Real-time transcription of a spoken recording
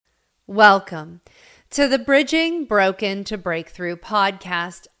Welcome to the Bridging Broken to Breakthrough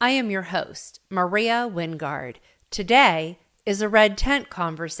podcast. I am your host, Maria Wingard. Today is a red tent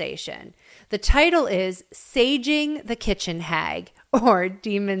conversation. The title is Saging the Kitchen Hag, or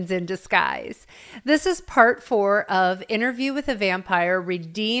Demons in Disguise. This is part 4 of Interview with a Vampire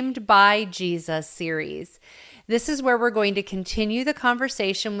Redeemed by Jesus series. This is where we're going to continue the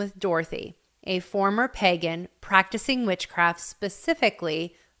conversation with Dorothy, a former pagan practicing witchcraft,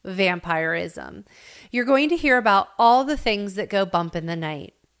 specifically vampirism. You're going to hear about all the things that go bump in the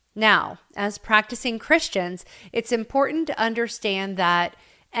night. Now, as practicing Christians, it's important to understand that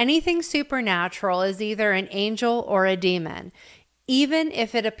anything supernatural is either an angel or a demon, even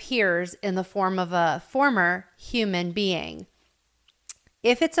if it appears in the form of a former human being.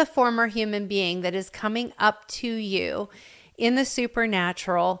 If it's a former human being that is coming up to you in the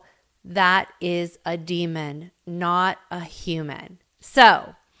supernatural, that is a demon, not a human.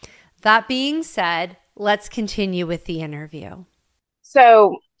 So, that being said, let's continue with the interview.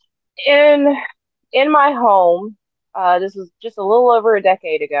 So, in my home, this was just a little over a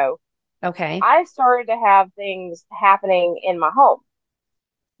decade ago. Okay. I started to have things happening in my home.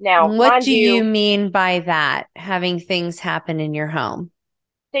 Now, What mind do you you, mean by that, having things happen in your home?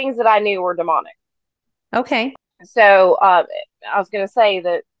 things that I knew were demonic. Okay. So, I was going to say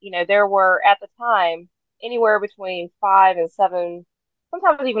that, there were at the time anywhere between 5 and 7,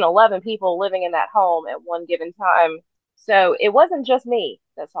 sometimes even 11 people living in that home at one given time. So it wasn't just me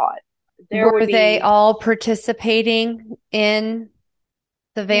that saw it. There would Were they be all participating in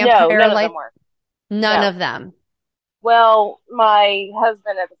the no, vampire none of life? them were. None No. of them. Well, my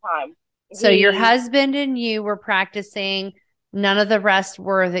husband at the time, So your he husband and you were practicing. None of the rest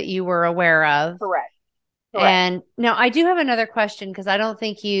were that you were aware of. correct, correct. And now I do have another question because I don't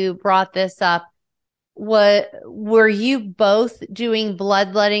think you brought this up. Were you both doing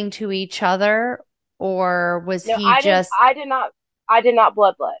bloodletting to each other, or was No, he just I did not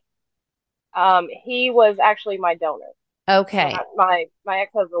bloodlet. He was actually my donor. okay? My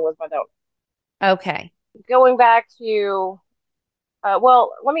ex-husband was my donor. Okay. Going back to,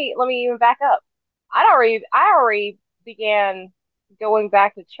 well, let me even back up. I already began going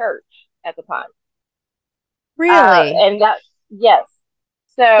back to church at the time. Really? And that, yes.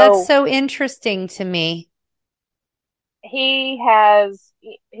 That's So so interesting to me. he has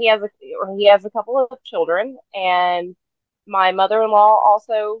a couple of children, and my mother-in-law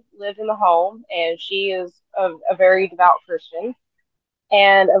also lived in the home, and she is a very devout Christian.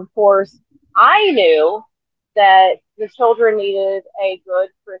 And of course, I knew that the children needed a good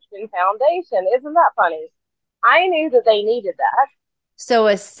Christian foundation. Isn't that funny? I knew that they needed that. So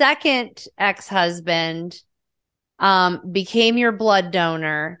a second ex-husband became your blood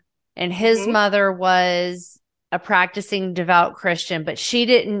donor, and his Hmm. mother was a practicing devout Christian, but she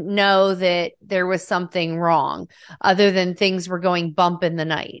didn't know that there was something wrong other than things were going bump in the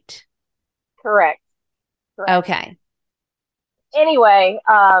night. Correct. Correct. Okay. Anyway,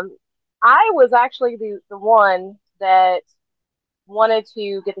 I was actually the one that wanted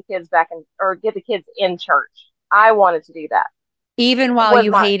to get the kids back in, or get the kids in church. I wanted to do that. Even It while was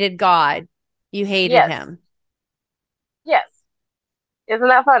you my, hated God, you hated yes, him. yes. Isn't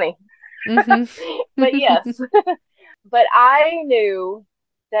that funny? Mm-hmm. But yes, but I knew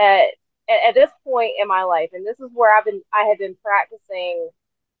that at this point in my life, and this is where I had been practicing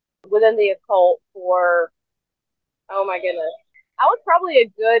within the occult for, oh my goodness, I was probably a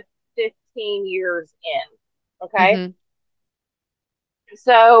good 15 years in. Okay. Mm-hmm.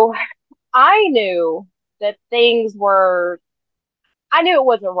 So I knew that I knew it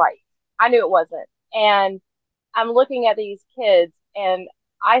wasn't right. I knew it wasn't. And I'm looking at these kids, and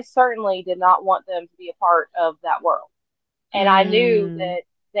I certainly did not want them to be a part of that world. And I knew Mm. that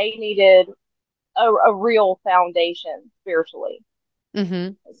they needed a real foundation spiritually.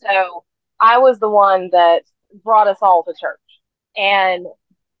 Mm-hmm. So I was the one that brought us all to church. And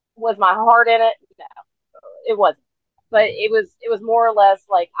was my heart in it? No, it wasn't. But it was more or less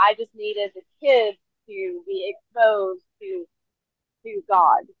like I just needed the kids to be exposed to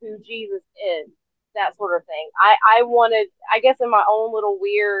God, who Jesus is, that sort of thing. I wanted, I guess, in my own little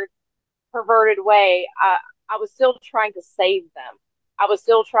weird, perverted way, I was still trying to save them. I was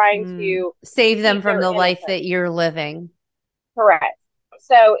still trying to Save them keep from their the life innocence. that you're living. Correct.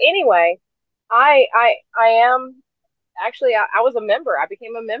 So anyway, I am actually I was a member. I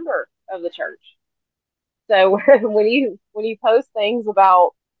became a member of the church. So when you post things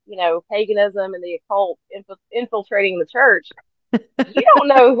about paganism and the occult infiltrating the church, you don't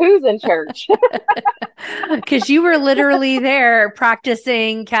know who's in church. Because you were literally there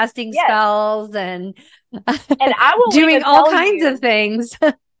practicing casting Yes, spells and and I will doing even all tell kinds of you, things.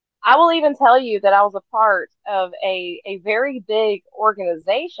 I will even tell you that I was a part of a very big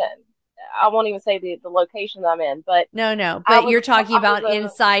organization. I won't even say the location I'm in, but No, no, I but was you're a part, talking I was about a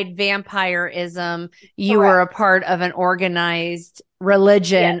inside vampirism. You were correct. a part of an organized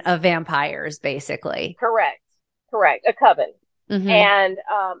religion Yes, of vampires, basically. correct, correct. A coven. Mm-hmm. And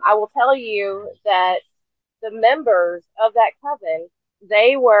I will tell you that the members of that coven,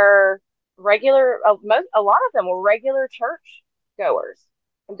 they were regular, a lot of them were regular church goers.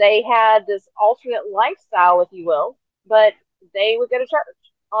 They had this alternate lifestyle, if you will, but they would go to church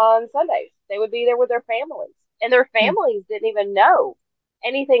on Sundays. They would be there with their families, and their families didn't even know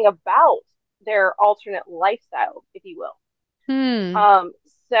anything about their alternate lifestyle, if you will. Hmm. Um,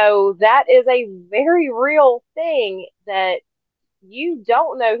 so that is a very real thing that you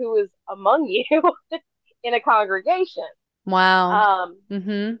don't know who is among you in a congregation. Wow. Um,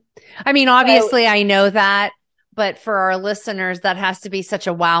 Mm-hmm. I mean, so obviously I know that, but for our listeners, that has to be such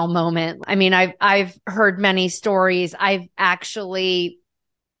a wow moment. I mean, I've heard many stories. I've actually,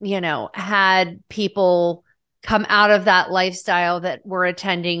 had people come out of that lifestyle that were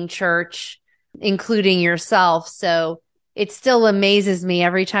attending church, including yourself. So it still amazes me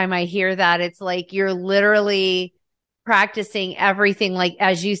every time I hear that. It's like you're literally practicing everything, like,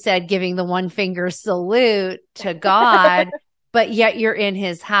 as you said, giving the one finger salute to God, but yet you're in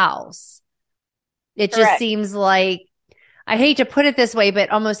his house. It just correct, seems like, I hate to put it this way, but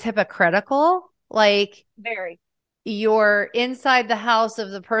almost hypocritical. Like, very you're inside the house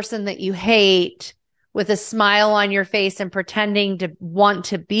of the person that you hate with a smile on your face and pretending to want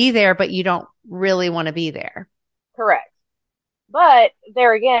to be there, but you don't really want to be there. correct. But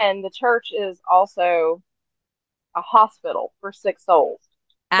there again, the church is also a hospital for sick souls.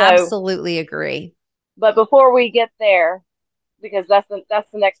 So, Absolutely agree. but before we get there, because that's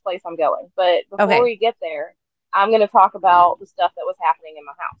the next place I'm going. But before Okay. we get there, I'm going to talk about the stuff that was happening in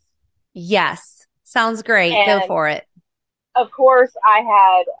my house. Yes. Sounds great. Go And for it. of course, I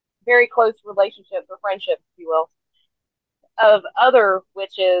had very close relationships or friendships, if you will, of other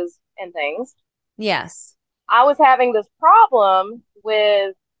witches and things. Yes. I was having this problem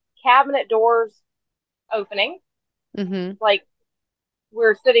with cabinet doors opening. Mm-hmm. Like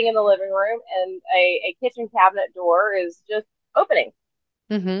we're sitting in the living room and a kitchen cabinet door is just opening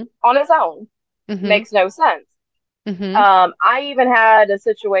Mm-hmm. on its own. Mm-hmm. Makes no sense. Mm-hmm. I even had a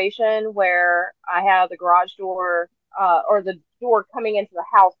situation where I had the garage door, or the door coming into the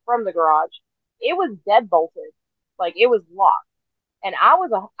house from the garage. It was dead bolted, like it was locked, and I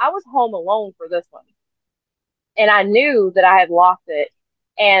was home alone for this one, and I knew that I had locked it.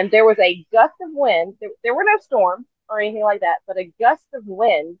 And there was a gust of wind. There were no storms or anything like that, but a gust of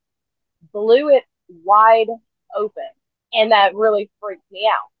wind blew it wide open, and that really freaked me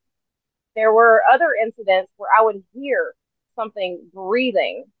out. There were other incidents where I would hear something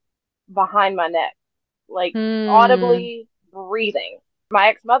breathing behind my neck, like Hmm. audibly breathing. My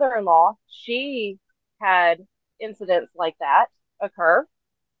ex mother in law, she had incidents like that occur.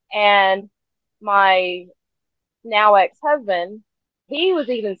 And my now ex husband, he was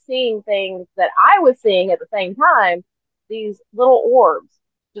even seeing things that I was seeing at the same time, these little orbs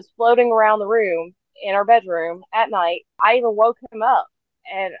just floating around the room in our bedroom at night. I even woke him up,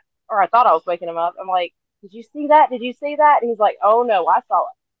 and or I thought I was waking him up. I'm like, "Did you see that? Did you see that?" And he's like, "Oh no, I saw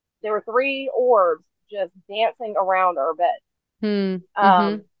it. There were three orbs just dancing around our bed." Hmm. Mm-hmm.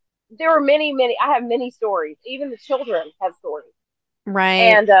 Um, there were many. I have many stories. Even the children have stories.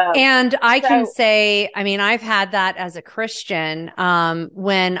 Right. And And I can so, say, I mean, I've had that as a Christian.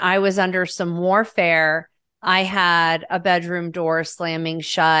 When I was under some warfare, I had a bedroom door slamming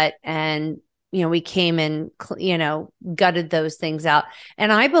shut and, we came and, gutted those things out.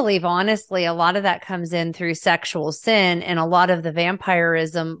 And I believe, honestly, a lot of that comes in through sexual sin, and a lot of the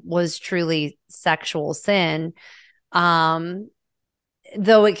vampirism was truly sexual sin. Um,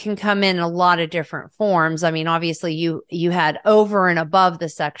 though it can come in a lot of different forms. I mean, obviously you had over and above the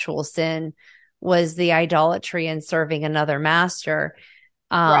sexual sin was the idolatry and serving another master.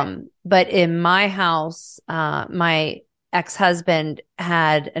 right, But in my house, my ex-husband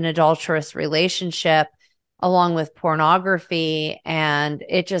had an adulterous relationship along with pornography, and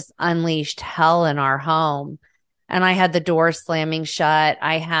it just unleashed hell in our home. And I had the door slamming shut.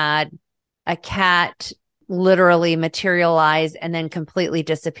 I had a cat literally materialize and then completely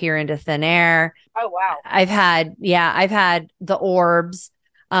disappear into thin air. oh wow, I've had the orbs.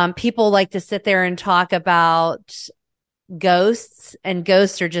 People like to sit there and talk about ghosts, and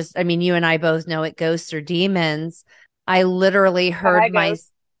ghosts are just, I mean, you and I both know it, ghosts are demons. I literally I've heard had my,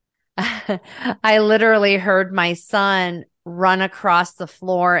 ghosts. I literally heard my son run across the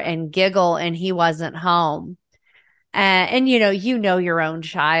floor and giggle, and he wasn't home. And you know your own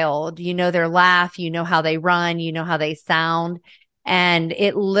child, you know their laugh, you know how they run, you know how they sound. And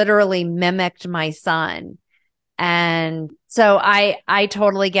it literally mimicked my son. And so I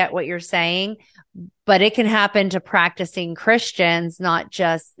totally get what you're saying, but it can happen to practicing Christians, not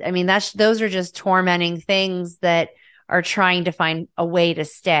just, I mean, those are just tormenting things that are trying to find a way to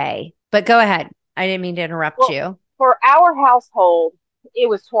stay. But go ahead. I didn't mean to interrupt Well, you. for our household, it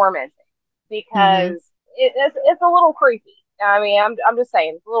was tormenting Hmm. because it's a little creepy. I mean, I'm just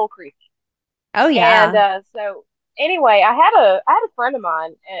saying, it's a little creepy. Oh, And yeah. so anyway, I had a friend of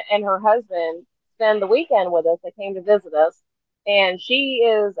mine and her husband spend the weekend with us. They came to visit us, and she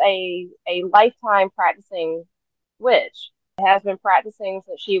is a lifetime practicing witch. Has been practicing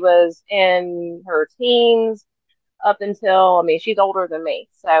since she was in her teens up until, I mean, she's older than me.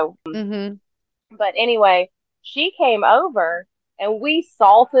 So, Hmm. but anyway, she came over and we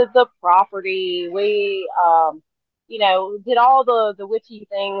salted the property. We, did all the witchy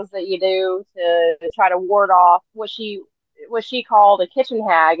things that you do to try to ward off what she called a kitchen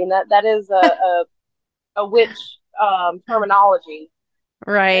hag, and that is a witch terminology.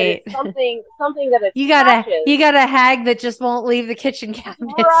 But Right. it's something that attaches. You got a hag that just won't leave the kitchen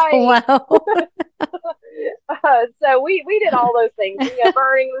cabinets Right. alone. So we did all those things,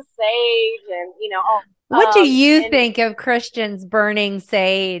 burning the sage and What do you and think of Christians burning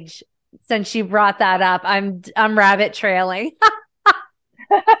sage? Since you brought that up, I'm rabbit trailing.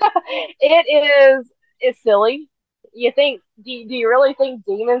 it's silly. Do you really think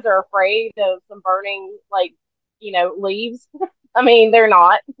demons are afraid of some burning, like, leaves? I mean, they're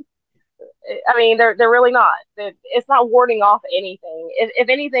not. I mean, they're really not. It's not warding off anything. If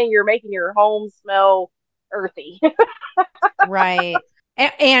anything, you're making your home smell earthy. Right.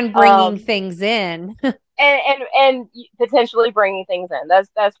 And bringing um, things in. and potentially bringing things in.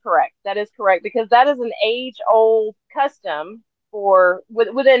 That's correct. That is correct because that is an age old custom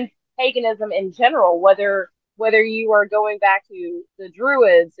within paganism in general. Whether you are going back to the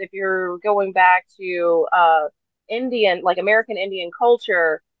Druids, if you're going back to Indian, like American Indian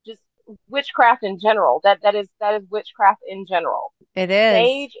culture, just witchcraft in general. That is witchcraft in general. It is,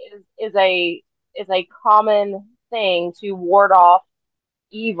 Sage is a common thing to ward off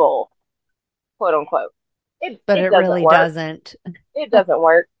evil, quote unquote. It but it it doesn't really work. doesn't. It doesn't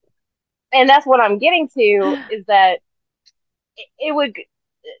work. And that's what I'm getting to is that it would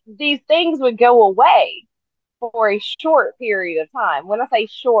these things would go away for a short period of time. When I say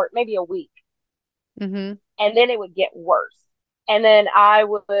short, maybe a week, Hmm. and then it would get worse. And then I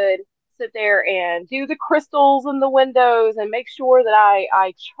would sit there and do the crystals in the windows and make sure that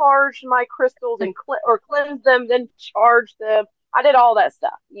I charged my crystals and or cleanse them, then charge them. I did all that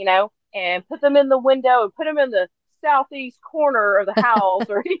stuff, and put them in the window and put them in the southeast corner of the house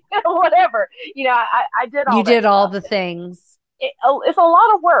or whatever. I did You all that did all stuff. the things. It's a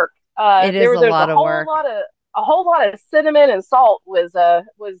lot of work. It is a There's lot of work. a whole lot of cinnamon and salt was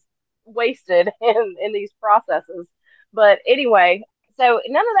wasted in these processes. But anyway, so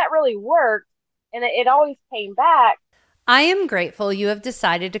none of that really worked, and it always came back. I am grateful you have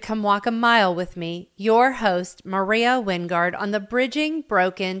decided to come walk a mile with me, your host, Maria Wingard, on the Bridging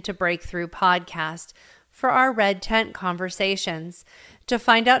Broken to Breakthrough podcast for our Red Tent conversations. To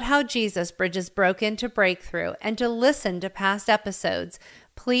find out how Jesus bridges broken to breakthrough and to listen to past episodes,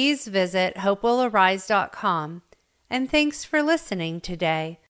 please visit hopewillarise.com. And thanks for listening today.